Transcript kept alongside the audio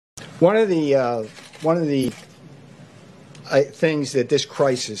One of the things that this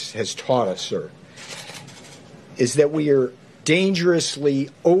crisis has taught us, sir, is that we are dangerously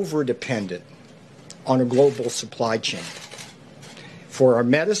over-dependent on a global supply chain for our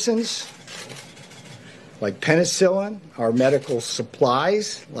medicines, like penicillin, our medical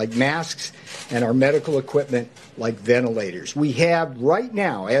supplies, like masks, and our medical equipment, like ventilators. We have right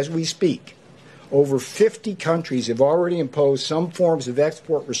now, as we speak, over 50 countries have already imposed some forms of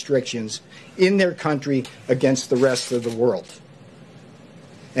export restrictions in their country against the rest of the world.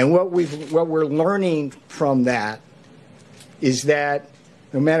 And what we're learning from that is that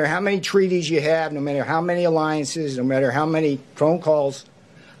no matter how many treaties you have, no matter how many alliances, no matter how many phone calls,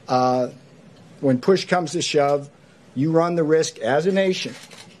 when push comes to shove, you run the risk as a nation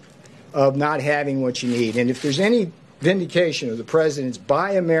of not having what you need. And if there's any vindication of the President's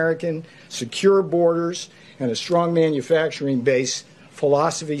Buy American, secure borders, and a strong manufacturing base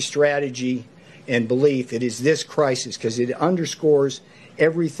philosophy, strategy, and belief, it is this crisis, because it underscores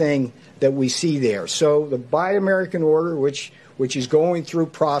everything that we see there. So the Buy American order, which is going through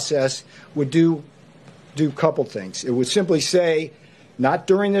process, would do a couple things. It would simply say, not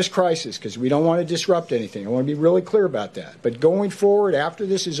during this crisis, because we don't want to disrupt anything. I want to be really clear about that. But going forward, after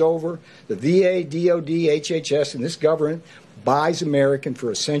this is over, the VA, DOD, HHS, and this government buys American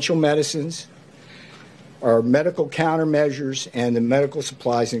for essential medicines, our medical countermeasures, and the medical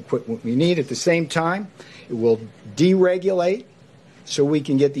supplies and equipment we need. At the same time, it will deregulate so we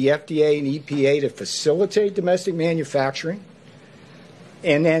can get the FDA and EPA to facilitate domestic manufacturing,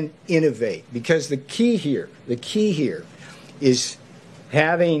 and then innovate. Because the key here is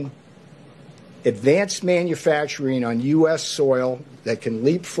having advanced manufacturing on U.S. soil that can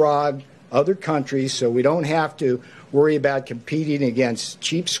leapfrog other countries so we don't have to worry about competing against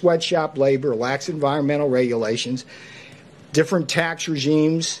cheap sweatshop labor, lax environmental regulations, different tax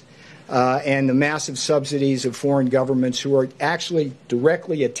regimes, and the massive subsidies of foreign governments who are actually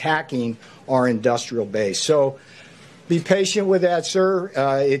directly attacking our industrial base. So be patient with that, sir.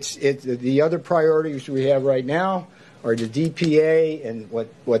 The other priorities we have right now are the DPA and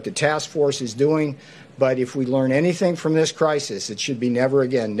what the task force is doing. But if we learn anything from this crisis, it should be never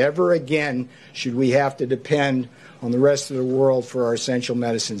again should we have to depend on the rest of the world for our essential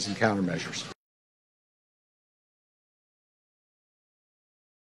medicines and countermeasures.